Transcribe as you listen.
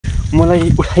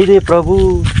मलाई उठाइदे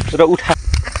प्रभु र उठा।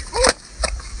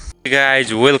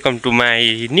 Guys welcome to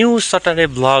my new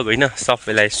Saturday vlog होइन।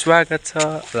 सबैलाई स्वागत छ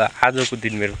र आजको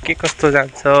दिन मेरो के कस्तो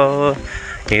जान्छ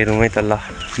हेरौँ है त। ल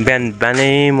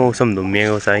बिहानै मौसम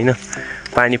धुम्मिएको छ होइन,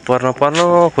 पानी पर्न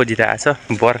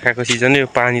खोजिरहेछ। बर्खाको सिजन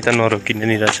यो पानी त नरोकिने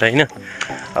नि रहेछ होइन।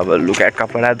 अब लुगा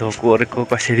कपडा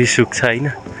धोएको कसरी सुक्छ होइन।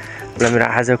 ल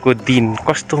मेरो आजको दिन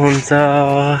कस्तो हुन्छ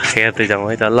हेर्दै जाउँ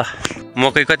है त। ल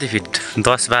मकै कति फिट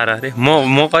 10-12 अरे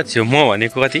म कति छु, म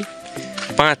भनेको कति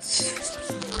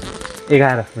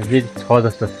 5-11 म्हणजे 6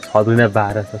 जस्तो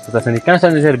 6-12 जस्तो त छ नि। कहाँ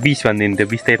छ 20 भनिदिनु थियो,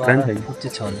 20 त यत्रो नि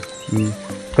छैन।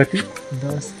 कति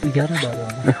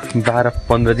 10-11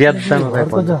 12-15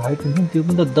 ज्यादामा हाइट हुन्छ त्यो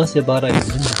पनि त 10 या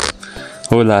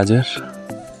 12 होला हजुर।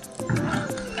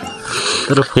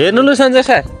 तर हेर्नु ल सञ्जय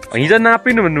सर, हिजो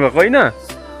नापिनु भन्नुभएको होइन,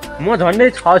 म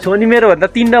झन्डै 6 छु नि, मेरो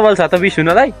भन्दा 3 डबल छ त 20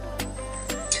 हुनलाई।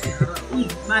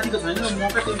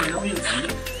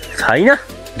 छैन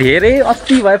धेरै,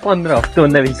 अस्ति भयो 15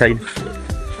 हप्ताभन्दा बेसी छैन।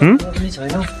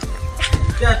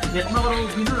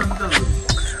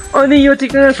 अनि यो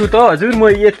ठिकै छु त हजुर,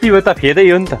 म यति हो त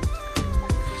फेदै हो नि त,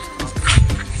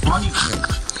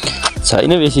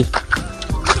 छैन बेसी।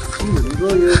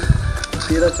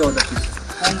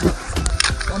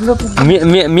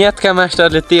 म्याथका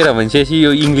मास्टरले 13 भनेपछि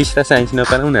यो इङ्ग्लिस र साइन्स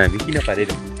नपारौँ न हामी, किन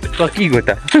पारेर सकिगयो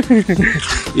त।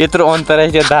 यत्रो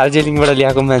अन्तर्राष्ट्रिय दार्जिलिङबाट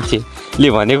ल्याएको मान्छेले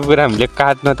भनेको कुरा हामीले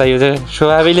काट्न त यो चाहिँ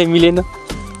स्वभावैले मिलेन।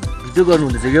 हिजो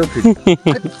गर्नुहुँदैछ क्या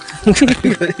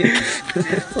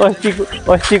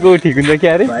अस्तिको ठिक हुन्छ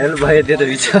क्या अरे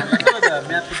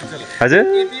हजुर।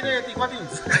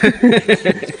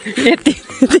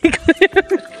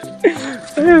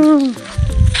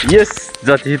 यस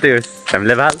जति त्यही होस्,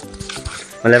 हामीलाई भाल,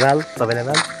 मलाई भाल, तपाईँलाई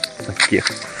भाल,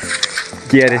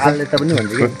 के अरे त पनि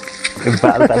भन्छ कि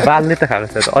बाल्ने त खाएको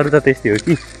छ। अरू त त्यस्तै हो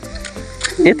कि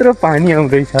यत्रो पानी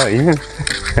आउँदैछ होइन,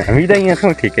 हामी त यहाँ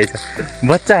छौँ ठिकै छ।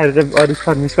 बच्चाहरू त अरू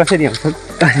सर्भिस कसरी आउँछन्,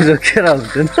 पानी रोकेर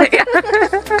आउँछन्।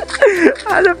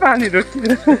 आज पानी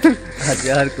रोकेर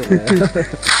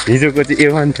हिजोको चाहिँ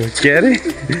A1 थियो के अरे,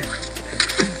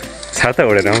 छाता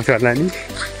ओढेर आउँछ होला नि,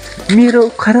 मेरो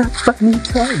खराब पानी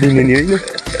छ दिनु नि होइन।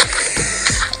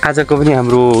 आजको पनि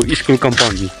हाम्रो स्कुल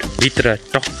कम्पाउन्ड भित्र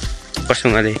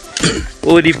टक्कसँगले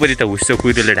वरिपरि त हुस्सो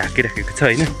कुहिरोले ढाकिराखेको छ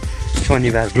होइन।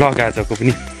 शनिबार भ्लग आजको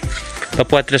पनि त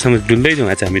पत्रसम्म डुल्दै जाउँ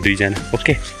आज हामी दुईजना।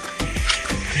 ओके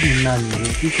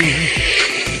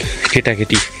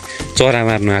केटाकेटी चरा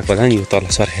मार्नु आएको होला नि यो तल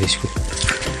सरकारी स्कुल।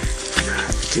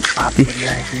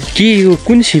 के यो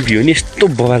कुन सिपी हो नि यस्तो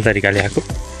बवाल तरिकाले आएको,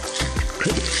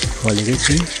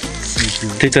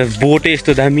 त्यही त बोटै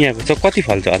यस्तो दामी आएको छ। कति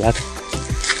फल्छ होला त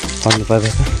फल्नु पर्दा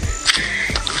त।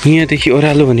 यहाँदेखि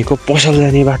ओह्रालो भनेको पसल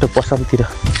जाने बाटो, पसलतिर।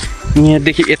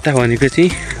 यहाँदेखि यता भनेको चाहिँ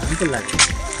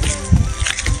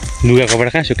लुगा कपडा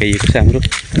कहाँ सुकाइएको छ हाम्रो।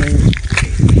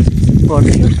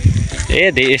 ए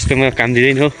दे यस्तोमा काम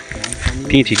दिँदैन हो,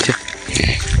 त्यहीँ ठिक छ।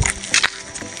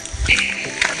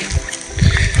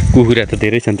 कुखुरा त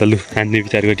धेरै छ नि त, लु हान्ने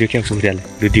विचार गरियो क्या कुखुरालाई,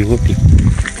 लु दिउँ हो कि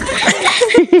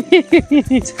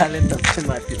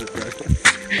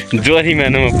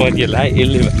जरिमानामा परियो होला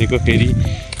यसले भनेको। फेरि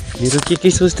मेरो के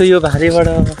सोच्थ्यो यो भारेबाट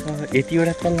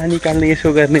यतिवटा तल्ला निकाल्ने,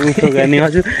 यसो गर्ने उसो गर्ने।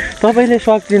 हजुर तपाईँले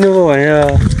सकिदिनुभयो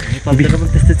भने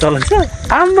त्यस्तै चलन छ।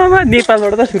 आमामा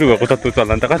नेपालबाट त सुरु भएको त त्यो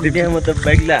चलन त। कति बिहामा त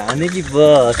बाइकलाई हाने कि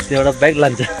बस एउटा बाइक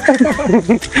लान्छ,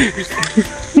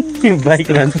 बाइक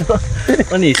लान्छ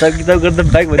अनि हिसाब किताब गर्दा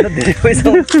बाइक भन्दा धेरै पैसा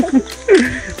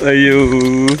यो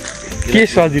के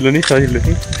सजिलो नि सजिलो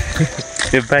नि,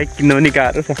 यो बाइक किन्न पनि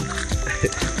गाह्रो छ।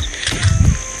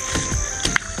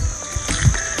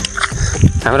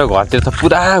 हाम्रो घरतिर त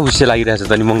पुरा हुस्से लागिरहेछ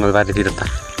त नि, मङ्गलबारतिर त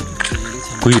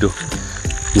कुहिरो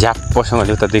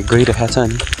झ्याप्पसँगले त गइरहेको छ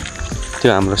नि।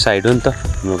 त्यो हाम्रो साइड हो नि त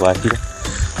हाम्रो घरतिर,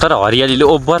 तर हरियालीले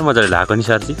ओभर मजाले लगाएको नि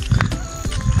सर चाहिँ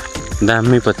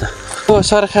दामी पो त। ओ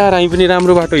सरकार हामी पनि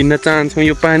राम्रो बाटो हिँड्न चाहन्छौँ,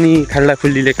 यो पानी खाल्डा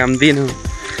खुल्लीले काम दिएन।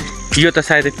 यो त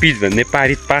सायद पिच भन्ने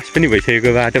पास पनि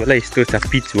भइसकेको बाटो होला, यस्तो छ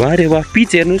पिच। अरे वाह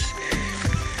पिच हेर्नुहोस्।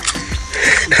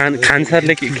 खान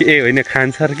सरले के होइन,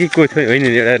 खान सर कि को थियो होइन,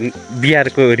 एउटा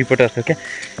बिहारको रिपोर्टर थियो क्या।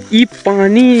 यी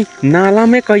पानी नाला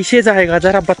में कैसे जाएगा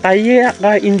जरा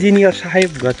बताइएगा इंजीनियर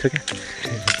साहेब गर्छ क्या।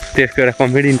 त्यसको एउटा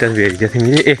कमेडी इन्टरभ्यू हेरेको थिएँ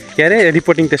मैले। के अरे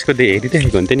रिपोर्टिङ त्यसको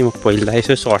हेरिरहेको हुन्थ्यो नि म पहिला,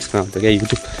 यसो सर्च नहुन्थ्यो क्या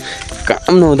युट्युब,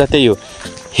 काम नहुँदा त्यही हो,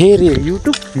 हेरेँ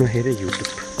युट्युब नहेरेँ युट्युब।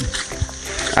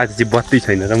 आज चाहिँ बत्ती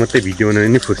छैन र मात्रै भिडियो बनाउने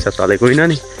नि फुर्सद चलेको होइन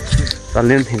नि,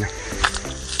 चल्ने पनि थिएन।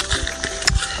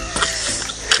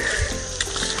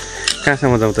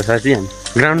 कहाँसम्म जाउँ त साथी, हामी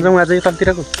ग्राउन्ड जाउँ आज यो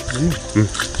तलतिरको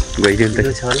गइदिउँ त।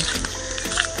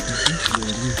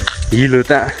 हिलो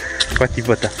त कति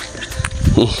पो त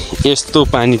यस्तो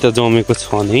पानी त जमेको छ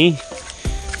नै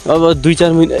अब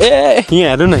 2-4 महिना ए यहाँ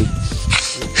हेर्नु न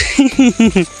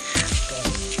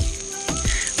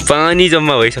पानी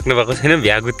जम्मा भइसक्नु भएको छैन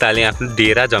भ्यागुताले आफ्नो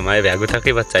डेरा जमायो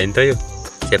भ्यागुताकै बच्चा नि त यो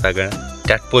चेपागडा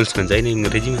ट्याडपोल्स भन्छ हैन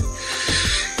अंग्रेजीमा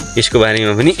यसको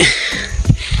बारेमा पनि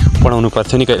पढाउनु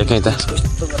पर्छ नि कहिले काहीँ त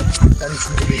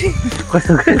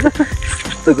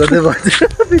कस्तो गर्दै भन्छ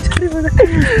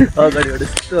अगाडिबाट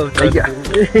यस्तो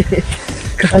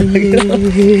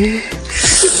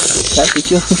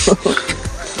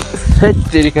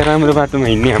तेरिका राम्रो बाटोमा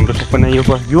हिँड्ने हाम्रो सपना यो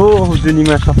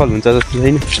दुनियाँमा सफल हुन्छ जस्तो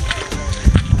छैन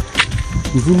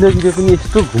जिन्दगीले पनि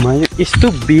यस्तो घुमायो यस्तो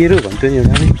बेरो भन्थ्यो नि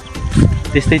एउटा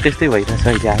त्यस्तै भइरहेछ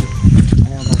अहिले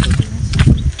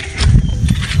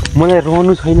मलाई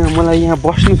रहनु छैन मलाई यहाँ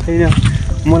बस्नु छैन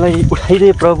मलाई उठाइदे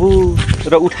प्रभु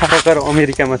र उठाएर गएर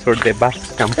अमेरिकामा छोड्दे बास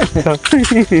काम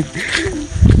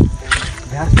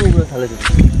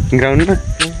ग्राउन्डमा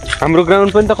हाम्रो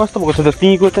ग्राउन्ड पनि त कस्तो भएको छ त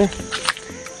त्यहीँको त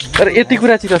तर यति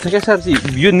कुरा चाहिँ रहेछ क्या सर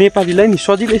यो नेपालीलाई नि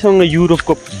सजिलैसँग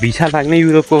युरोपको भिसा लाग्ने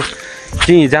युरोपको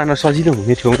चाहिँ जान सजिलो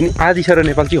हुने थियो भने आधी सर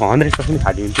नेपाल चाहिँ 100%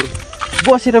 खाली हुन्थ्यो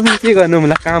बसेर पनि के गर्नु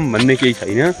मलाई काम भन्ने केही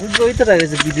छैन गइ त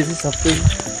रहेछ विदेशी सबै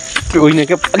त्यो होइन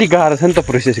क्या अलिक गाह्रो छ नि त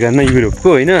प्रोसेस गर्न युरोपको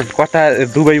होइन कता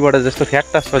दुबईबाट जस्तो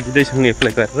फ्याट्टा सजिलैसँग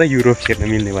एप्लाई गरेर युरोप छिर्न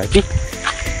मिल्ने भयो कि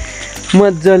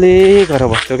मजाले गरेर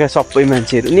बस्छौ क्या सबै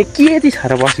मान्छेहरू नि के यति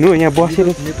छाएर बस्नु यहाँ बसेर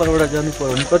नेपालबाट जानु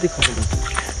पर्यो भने कति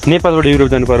खर्च नेपालबाट युरोप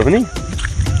जानु पर्यो भने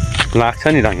लाग्छ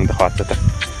नि राख्नु त खर्च त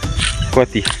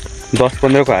कति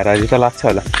 10-15 को हाराजी त लाग्छ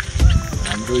होला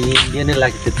हाम्रो इन्डियनै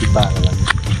लाग्छ त्यति 12 लाख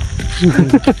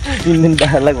इन्डियन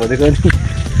 12 लाख भनेको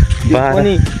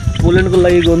नि पोल्यान्डको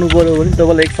लागि गर्नु पर्यो भने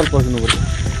तपाईँलाई 1 साल पर्नु पर्छ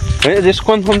होइन जस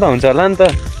कन्फर्म त हुन्छ होला नि त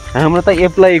हाम्रो त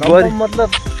एप्लाई गरे मतलब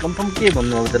कन्फर्म के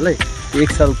भन्नु अब त्यसलाई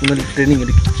 1 साल कुनै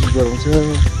ट्रेनिङहरू गराउँछ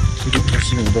फेरि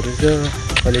कोचिङ हुँदो रहेछ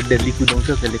कहिले दिल्ली कुदाउँछ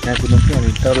कहिले कहाँ कुदाउँछ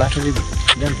अनि त लास्टमा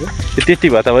जान्छ त्यति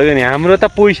भए त भयो नि हाम्रो त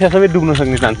पैसा सबै डुब्न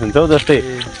सक्ने चान्स हुन्छ हौ जस्तै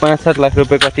 5-7 लाख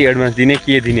रुपियाँ कति एडभान्स दिने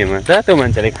के दिने भन्छ त्यो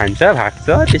मान्छेले खान्छ भाग्छ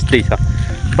त्यस्तै छ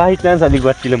बाई चान्स अलिक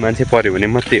गतिलो मान्छे पर्यो भने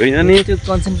मात्रै होइन नि त्यो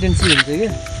कन्सल्टेन्सी हुन्छ कि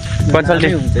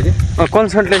कन्सल्टेन्सी हुन्छ कि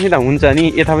कन्सल्टेन्सी त हुन्छ नि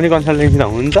यता पनि कन्सल्टेन्सी त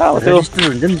हुन्छ अब त्यो रजिस्टर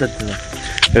हुन्छ नि त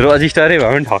रजिस्टरै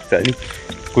भयो भने ठग्छ नि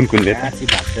कुनले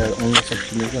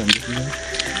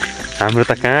हाम्रो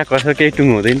त कहाँ कसो केही टुङ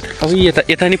हुँदैन अब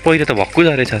यता नि पहिरो त भक्कु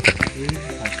झरेछ त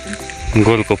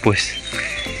गोलको पोस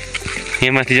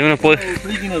यहाँ माथि जाउँ न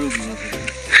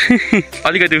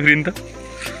अलिकति उफ्रिनु त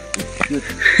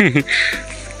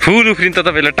फुल उफ्रिनु त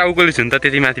तपाईँलाई टाउकोले छु नि त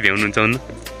त्यति माथि भ्याउनुहुन्छ भन्नु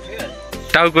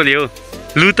टाउकोले हो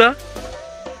लु त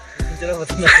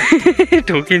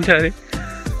ठोकिन्छ अरे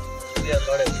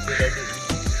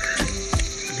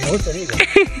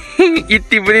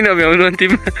यति पनि नभ्याउनु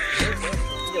अन्तिममा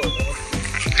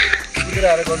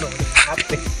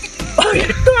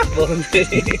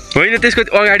होइन त्यसको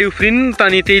अगाडि उफ्रिनु त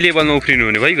अनि त्यही लेभलमा उफ्रिनु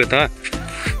हुने भइगयो त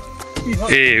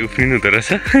ए उफ्रिनु हुँदो रहेछ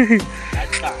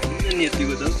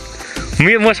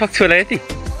म सक्छु होला यति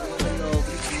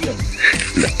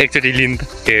एकचोटि लिनु त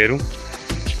हेरौँ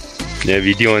यहाँ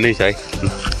भिडियो नै छ है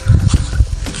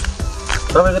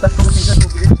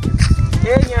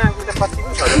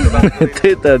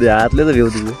त्यही त हातले त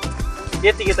भ्याउँदिनु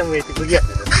यतिकै त म यति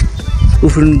पुगिहाल्छु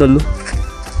उफ्रिनु त लु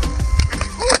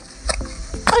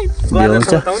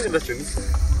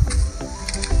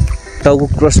टाउको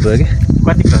क्रस भयो क्या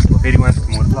कति क्रस भयो फेरि उहाँको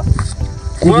मोड ल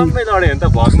कुदमै लड्यो भने त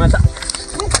भगमा त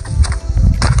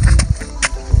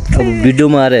अब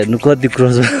भिडियोमा आएर हेर्नु कति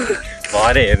क्रस भयो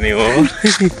भरे हेर्ने हो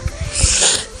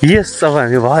यस अब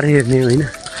हामी भरे हेर्ने होइन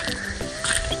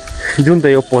जुन त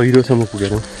यो पहिरोसम्म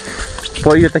पुगेर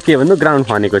पहिरो त के भन्नु ग्राउन्ड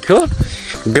खनेको थियो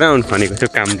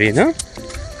काम दिएन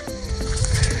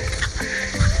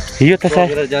यो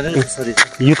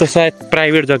त सायद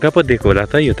प्राइभेट जग्गा पो दिएको होला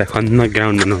त यो त खन्न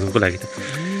ग्राउन्ड बनाउनुको लागि त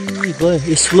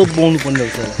स्लोप बनाउनु पर्ने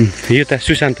रहेछ यो त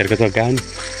सुशान्तहरूको जग्गा हो नि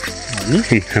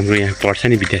हाम्रो यहाँ पढ्छ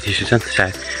नि विद्यार्थी सुशान्त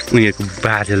सायद उनीहरूको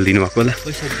बाजेल दिनुभएको होला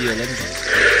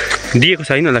दिएको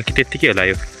छैन होला कि त्यत्तिकै होला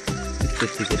यो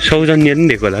सौजन्यले पनि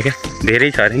दिएको होला क्या धेरै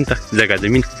छ अरे नि त जग्गा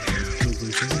जमिन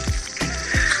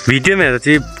भिडियोमा हेर्दा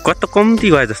चाहिँ कति कम्ती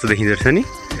गए जस्तो देखिँदो रहेछ नि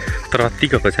तर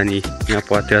अत्तिको छ नि यहाँ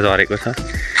पतिर झरेको छ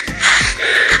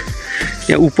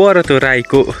यहाँ उपर त्यो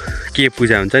राईको के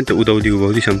पूजा हुन्छ नि त्यो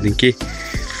उधौली समथिङ के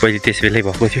पहिले त्यस बेलै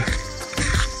भएको थियो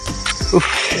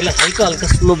हल्का हल्का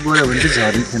स्लोप गयो भने चाहिँ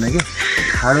झर्ने थिएन कि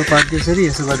ठाडो पार्दैछरी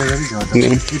यसो गर्दा पनि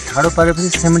झर्छ ठाडो पारेपछि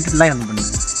सिमेन्टेड लगाउनु पर्ने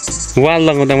वाल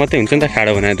लगाउँदा मात्रै हुन्छ नि त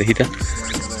ठाडो बनाएदेखि त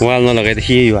वाल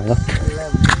नलगाएदेखि यही वाल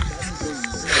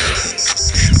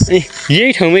ए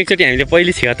यही ठाउँमा एकचोटि हामीले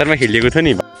पहिले 76 मा खेलिएको थियो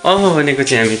नि अब भनेको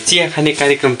चाहिँ हामी चिया खाने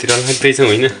कार्यक्रमतिर लाग्दैछौँ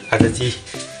होइन आज चाहिँ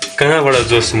कहाँबाट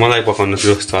जोस मलाई पकाउनु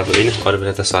जोस त होइन अरू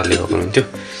बेला त सरले पकाउनुहुन्थ्यो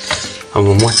अब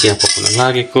म चिया पकाउन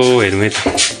लागेको हेर्नु है त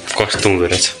कस्तो हुँदो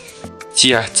रहेछ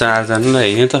चिया 4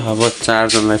 जनालाई होइन त अब 4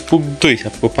 जनालाई पुग्दो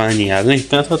हिसाबको पानी हाल्ने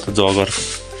कहाँ छ त जगर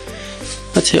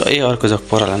अच्छा ए अर्को जग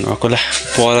पर लानु भएको ला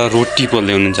पर रोटी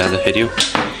पोल्दै हुनुहुन्छ आज फेरि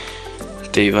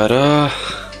त्यही भएर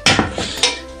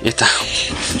यता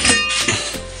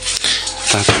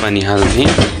तातो पानी हाल्ने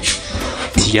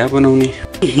चिया बनाउने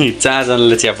 4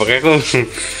 जनाले चिया पकाएको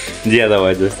ज्यादा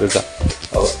भयो जस्तो छ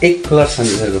अब एक कलर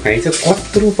सन्देशहरूको खाइन्छ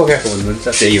कत्रो पकाएको भन्नुहुन्छ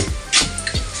त्यही हो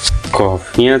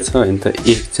कफ यहाँ छ होइन त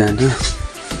 1 जना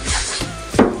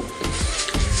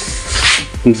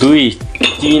 2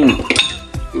 3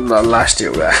 ल लास्ट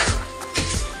एउटा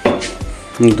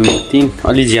 2 3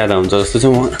 अलि ज्यादा हुन्छ जस्तो छ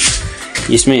म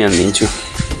यसमै हालिदिन्छु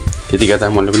त्यतिका त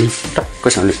मलाई पनि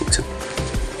टक्कसँगले पुग्छ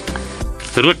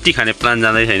रोटी खाने प्लान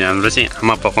जाँदै छैन हाम्रो चाहिँ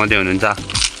आमा पकाउँदै हुनुहुन्छ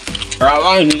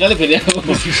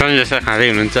सन्देश खाँदै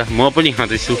हुनुहुन्छ म पनि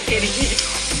खाँदैछु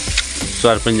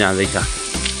स्वर पनि जाँदैछ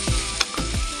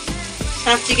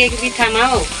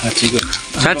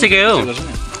साँच्चीकै हो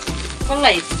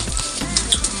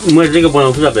मैले चाहिँ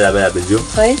बनाउँछु त बेला बेला भेट्यो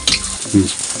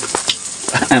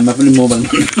आमा पनि मोबाइल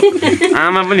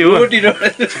आमा पनि हो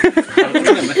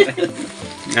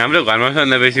हाम्रो घरमा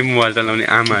सबभन्दा बेसी मोबाइल चलाउने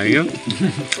आमा हो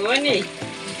नि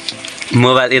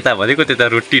मोबाइल यता भनेको त्यता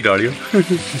रोटी ढल्यो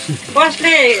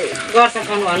कसले गर्छ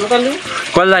काम भन्नु त लु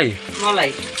कसलाई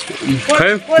मलाई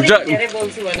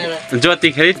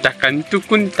जतिखेर टक्कन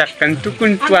टुकुन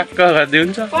ट्वाक्क गर्दै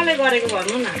हुन्छ कसले गरेको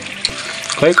भन्नु न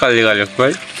खै कसले गरेको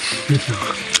खै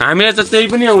हामीलाई त त्यही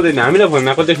पनि आउँदैन हामीलाई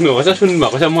भन्नाको देख्नु भएको छ सुन्नु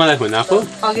भएको छ मलाई भन्नाको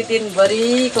अघि दिनभरि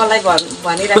कसलाई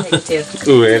भनिराखेको थियो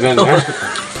ऊ हेर न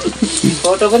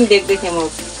फोटो पनि देख्दै थिएँ म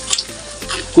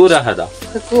को राख त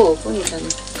को पनि छैन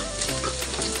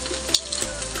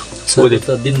त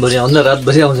दिनभरि आउँदा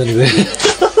रातभरि आउँछ नि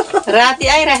राति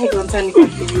आइराखेको हुन्छ नि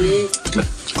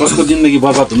कसको जिन्दगी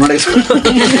बर्बाद हुन रहेछ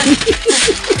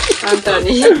अन्त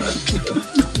नि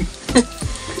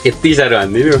यति साह्रो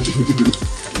हान्दिनु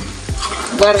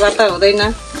बर्बाद त हुँदैन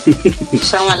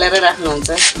सम्हालेर राख्नुहुन्छ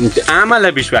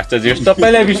आमालाई विश्वास छ जस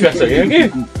तपाईँलाई विश्वास छ कि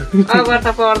अबर त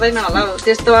पर्दैन होला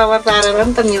त्यस्तो अबर पारेर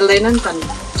पनि त मिल्दैन नि त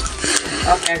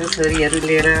अप्नाको छोरीहरू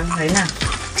लिएर होइन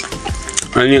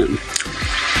अनि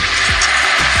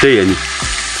त्यही हो नि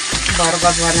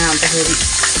बर्बाद गर्ने अन्तखेरि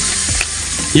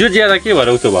यो ज्यादा के भएर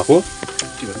उस्तो भएको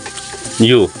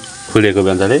यो फुलेको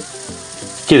बेन्चाले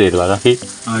के धेरै भयो कि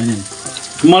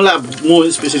मलाई म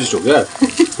स्पेसलिस्ट हो क्या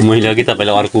मैले अघि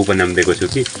तपाईँलाई अर्को उपनाम दिएको छु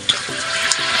कि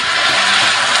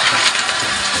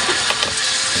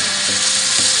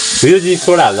यो चाहिँ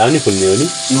सोडा हाल्दा पनि फुल्ने हो नि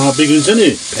बिग्रिन्छ नि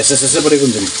फेसा परेको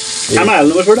हुन्छ नि आमा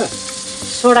हाल्नु पर्छ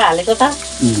सोडा हालेको त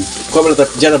कोही बेला त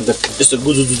ज्यादा यस्तो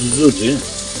गुजु हुन्छ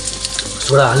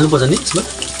सोडा हाल्नुपर्छ नि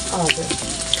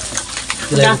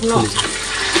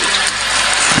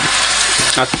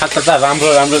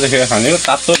राम्रो देखेर खाने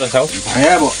तातो रहेछ हौ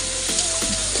अब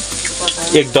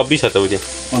एक डब्बी छ त उ त्यहाँ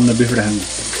अन्त बिफुटा खानु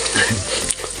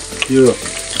यो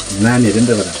नानीहरू नि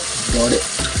त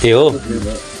ए हो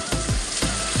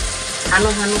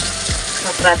खानु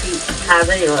राति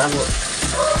खाँदै हो अब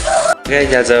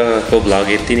गाइस आजको भ्लग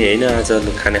यति नै होइन आज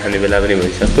खाने बेला पनि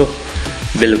भइसक्यो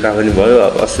बेलुका पनि भयो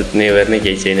अब सुत्ने गर्ने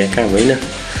केही छैन काम होइन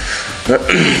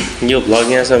यो भ्लग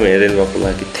यहाँसम्म हेरिदिनु भएको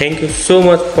लागि thank you so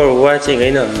much for watching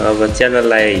होइन अब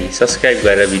च्यानललाई सब्सक्राइब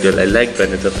गरेर भिडियोलाई लाइक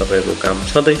गर्ने त तपाईँको काम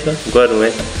छँदैछ गर्नु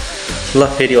है ल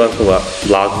फेरि अर्को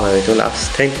भ्लगमा भेटौँ last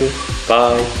thank you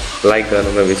by like गर्न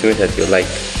नबिर्सिनु साथी लाइक